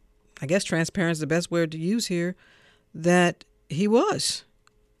open, I guess transparent is the best word to use here, that he was.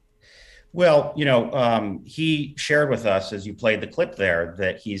 Well, he shared with us, as you played the clip there,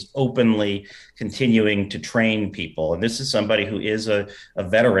 that he's openly continuing to train people. And this is somebody who is a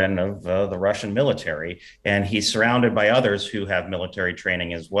veteran of the Russian military, and he's surrounded by others who have military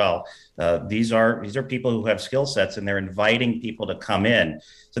training as well. These are people who have skill sets, and they're inviting people to come in.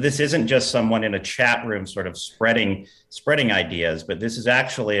 So this isn't just someone in a chat room sort of spreading ideas, but this is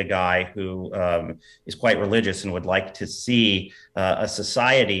actually a guy who is quite religious and would like to see a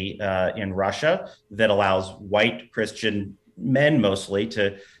society in Russia that allows white Christian men mostly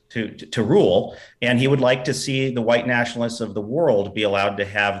to rule. And he would like to see the white nationalists of the world be allowed to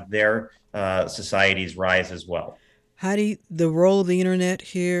have their societies rise as well. Heidi, the role of the internet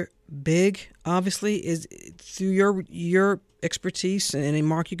here, big, obviously, is through your expertise, and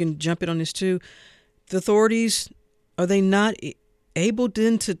Mark, you can jump in on this too. The authorities, are they not able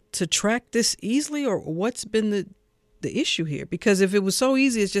then to track this easily, or what's been the issue here? Because if it was so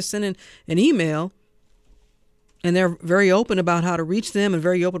easy as just sending an email, and they're very open about how to reach them and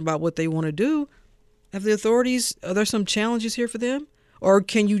very open about what they want to do, have the authorities, are there some challenges here for them? Or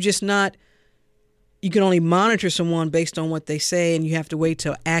can you just not, you can only monitor someone based on what they say and you have to wait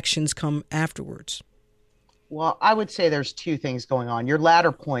till actions come afterwards? Well, I would say there's two things going on. Your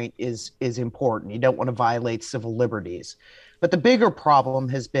latter point is important. You don't want to violate civil liberties. But the bigger problem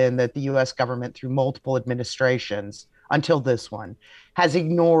has been that the US government, through multiple administrations until this one, has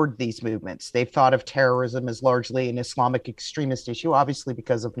ignored these movements. They've thought of terrorism as largely an Islamic extremist issue, obviously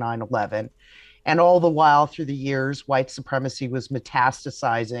because of 9/11. And all the while through the years, white supremacy was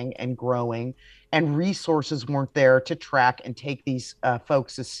metastasizing and growing, and resources weren't there to track and take these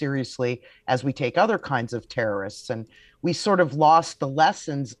folks as seriously as we take other kinds of terrorists. And we sort of lost the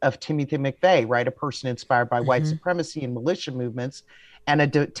lessons of Timothy McVeigh, right? A person inspired by white supremacy and militia movements, and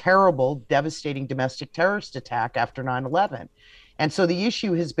a terrible, devastating domestic terrorist attack after 9/11. And so the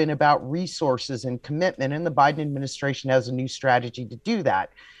issue has been about resources and commitment, and the Biden administration has a new strategy to do that.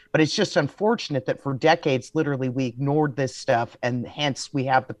 But it's just unfortunate that for decades, literally, we ignored this stuff, and hence we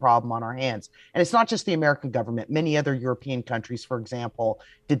have the problem on our hands. And it's not just the American government. Many other European countries, for example,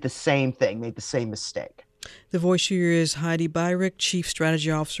 did the same thing, made the same mistake. The voice here is Heidi Beirich, Chief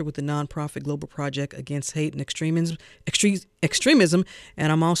Strategy Officer with the nonprofit Global Project Against Hate and Extremism.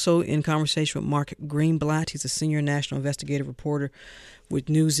 And I'm also in conversation with Mark Greenblatt. He's a senior national investigative reporter with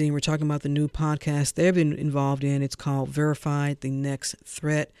Newsy. We're talking about the new podcast they've been involved in. It's called Verified: The Next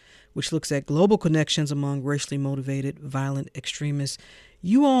Threat, which looks at global connections among racially motivated violent extremists.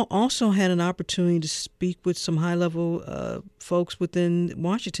 You all also had an opportunity to speak with some high-level folks within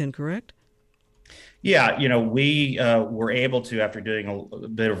Washington, correct? Yeah, we were able to, after doing a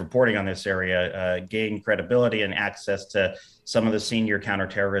bit of reporting on this area, gain credibility and access to some of the senior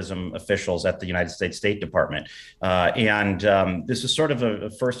counterterrorism officials at the United States State Department. And this is sort of a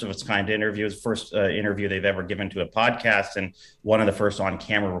first of its kind interview. It's the first interview they've ever given to a podcast, and one of the first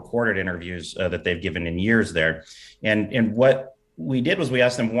on-camera recorded interviews that they've given in years there. And what we did was we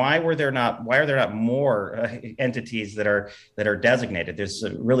asked them, why are there not more entities that are designated? There's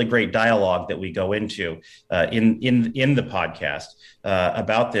a really great dialogue that we go into in the podcast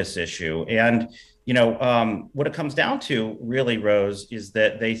about this issue. And what it comes down to really, Rose, is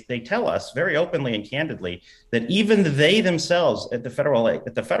that they tell us very openly and candidly that even they themselves at the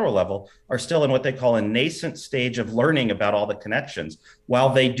federal level are still in what they call a nascent stage of learning about all the connections.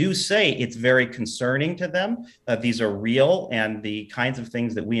 While they do say it's very concerning to them, these are real, and the kinds of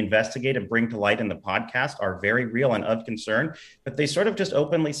things that we investigate and bring to light in the podcast are very real and of concern, but they sort of just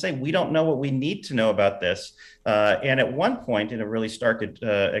openly say, we don't know what we need to know about this. And at one point, in a really stark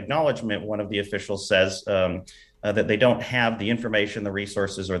acknowledgement, one of the officials says that they don't have the information, the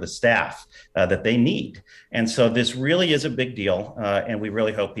resources, or the staff that they need. And so this really is a big deal, and we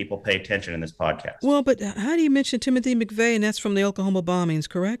really hope people pay attention in this podcast. Well, but how do you mention Timothy McVeigh, and that's from the Oklahoma bombings,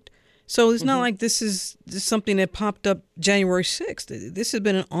 correct? So it's not like this is something that popped up January 6th. This has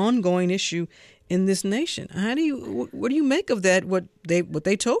been an ongoing issue in this nation. What do you make of that, what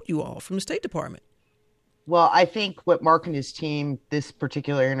they told you all from the State Department? Well, I think what Mark and his team, this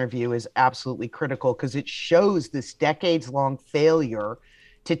particular interview, is absolutely critical because it shows this decades-long failure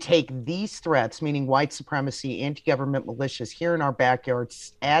to take these threats, meaning white supremacy, anti-government militias here in our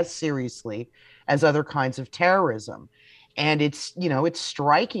backyards, as seriously as other kinds of terrorism. And it's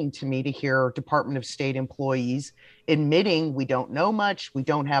striking to me to hear Department of State employees admitting we don't know much, we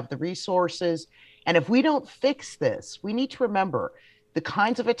don't have the resources. And if we don't fix this, we need to remember the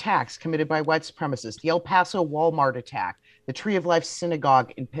kinds of attacks committed by white supremacists, the El Paso Walmart attack, the Tree of Life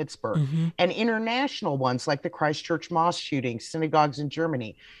Synagogue in Pittsburgh, and international ones like the Christchurch mosque shooting, synagogues in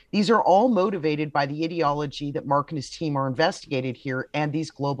Germany. These are all motivated by the ideology that Mark and his team are investigated here and these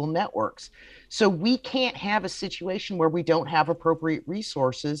global networks. So we can't have a situation where we don't have appropriate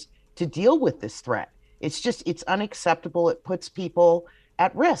resources to deal with this threat. It's unacceptable. It puts people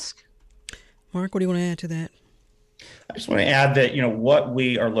at risk. Mark, what do you want to add to that? I just want to add that, what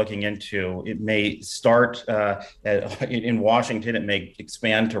we are looking into, it may start in Washington, it may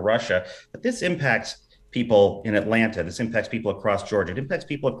expand to Russia, but this impacts people in Atlanta. This impacts people across Georgia. It impacts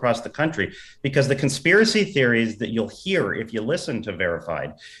people across the country, because the conspiracy theories that you'll hear if you listen to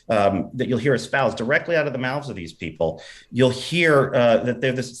Verified, that you'll hear espoused directly out of the mouths of these people, you'll hear that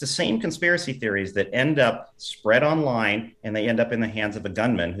they're the same conspiracy theories that end up spread online, and they end up in the hands of a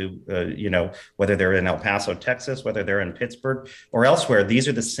gunman who, whether they're in El Paso, Texas, whether they're in Pittsburgh or elsewhere, these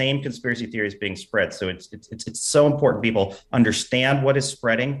are the same conspiracy theories being spread. So it's so important people understand what is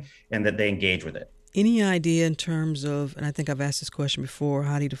spreading and that they engage with it. Any idea in terms of, and I think I've asked this question before,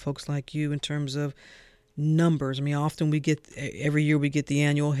 Heidi, to folks like you, in terms of numbers? I mean, often every year we get the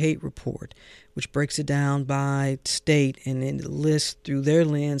annual hate report, which breaks it down by state and then lists through their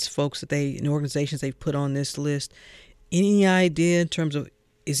lens folks and organizations they've put on this list. Any idea in terms of,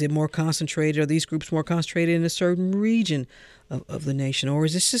 is it more concentrated? Are these groups more concentrated in a certain region of the nation? Or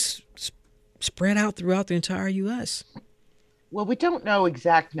is this just spread out throughout the entire U.S.? Well, we don't know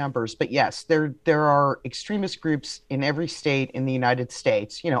exact numbers, but yes, there are extremist groups in every state in the United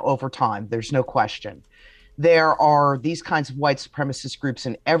States, over time. There's no question. There are these kinds of white supremacist groups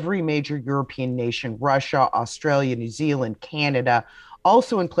in every major European nation, Russia, Australia, New Zealand, Canada,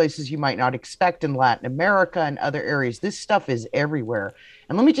 also in places you might not expect in Latin America and other areas. This stuff is everywhere.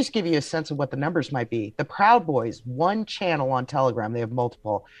 And let me just give you a sense of what the numbers might be. The Proud Boys, one channel on Telegram, they have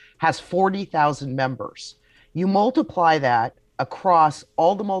multiple, has 40,000 members. You multiply that across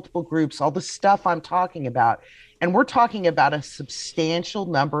all the multiple groups, all the stuff I'm talking about, and we're talking about a substantial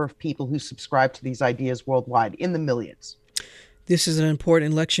number of people who subscribe to these ideas worldwide, in the millions. This is an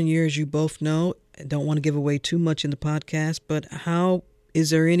important election year, as you both know. I don't want to give away too much in the podcast, but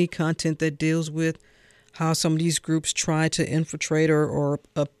is there any content that deals with how some of these groups try to infiltrate or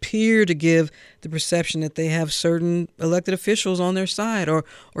appear to give the perception that they have certain elected officials on their side, or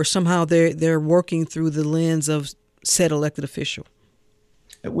somehow they're working through the lens of said elected official?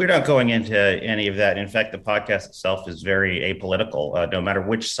 We're not going into any of that. In fact, the podcast itself is very apolitical. No matter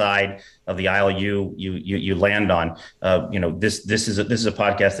which side of the aisle you land on, this is a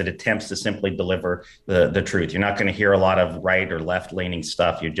podcast that attempts to simply deliver the truth. You're not going to hear a lot of right or left leaning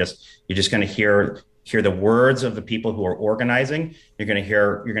stuff. You're just going to hear the words of the people who are organizing. You're going to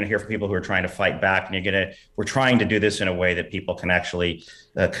hear from people who are trying to fight back, and we're trying to do this in a way that people can actually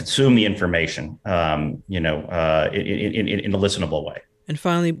consume the information, in a listenable way. And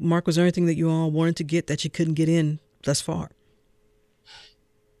finally, Mark, was there anything that you all wanted to get that you couldn't get in thus far?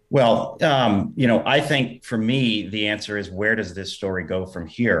 Well, I think for me, the answer is, where does this story go from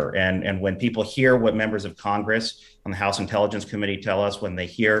here? And when people hear what members of Congress on the House Intelligence Committee tell us, when they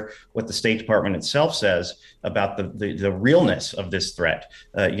hear what the State Department itself says about the realness of this threat,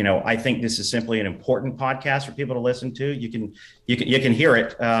 I think this is simply an important podcast for people to listen to. You can hear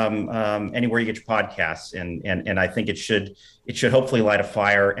it anywhere you get your podcasts, and I think it should hopefully light a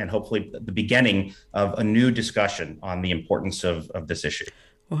fire, and hopefully the beginning of a new discussion on the importance of this issue.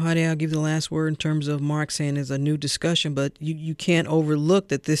 Well, Hadi, I'll give you the last word in terms of Mark saying it's a new discussion, but you can't overlook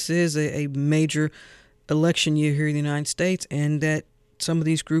that this is a major election year here in the United States, and that some of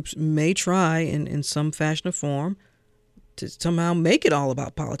these groups may try in some fashion or form to somehow make it all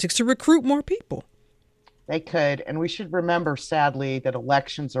about politics, to recruit more people. They could, and we should remember, sadly, that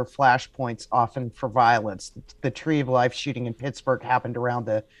elections are flashpoints often for violence. The Tree of Life shooting in Pittsburgh happened around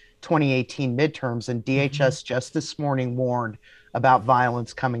the 2018 midterms, and DHS just this morning warned about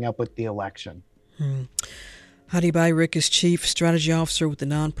violence coming up with the election. Hadi Bayrik is Chief Strategy Officer with the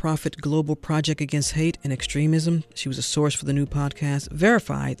nonprofit Global Project Against Hate and Extremism. She was a source for the new podcast,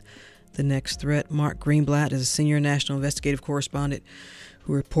 Verified: The Next Threat. Mark Greenblatt is a senior national investigative correspondent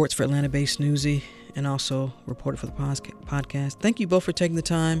who reports for Atlanta-based Newsy and also reported for the podcast. Thank you both for taking the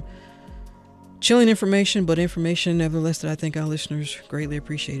time. Chilling information, but information nevertheless that I think our listeners greatly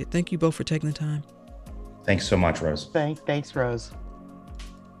appreciate it. Thank you both for taking the time. Thanks so much, Rose. Thanks, Rose.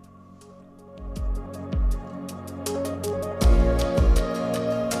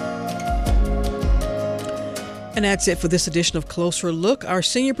 And that's it for this edition of Closer Look. Our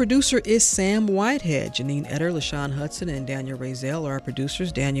senior producer is Sam Whitehead. Janine Etter, LaShawn Hudson, and Daniel Razel are our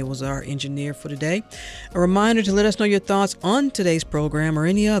producers. Daniel was our engineer for today. A reminder to let us know your thoughts on today's program or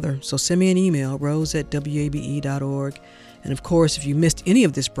any other. So send me an email, rose@wabe.org. And of course, if you missed any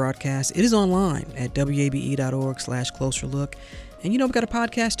of this broadcast, it is online at wabe.org/closerlook. And we've got a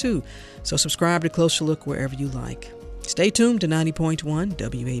podcast too. So subscribe to Closer Look wherever you like. Stay tuned to 90.1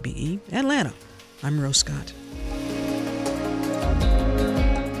 WABE Atlanta. I'm Rose Scott.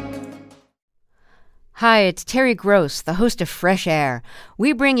 Hi, it's Terry Gross, the host of Fresh Air.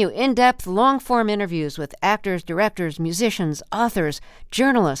 We bring you in-depth, long-form interviews with actors, directors, musicians, authors,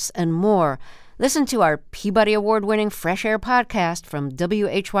 journalists, and more. Listen to our Peabody Award-winning Fresh Air podcast from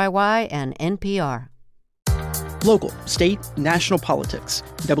WHYY and NPR. Local, state, national politics.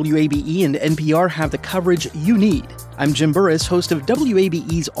 WABE and NPR have the coverage you need. I'm Jim Burris, host of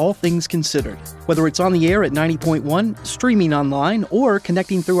WABE's All Things Considered. Whether it's on the air at 90.1, streaming online, or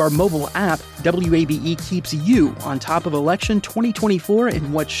connecting through our mobile app, WABE keeps you on top of election 2024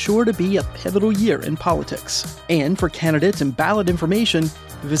 in what's sure to be a pivotal year in politics. And for candidates and ballot information,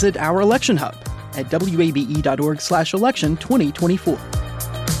 visit our election hub at wabe.org/election 2024.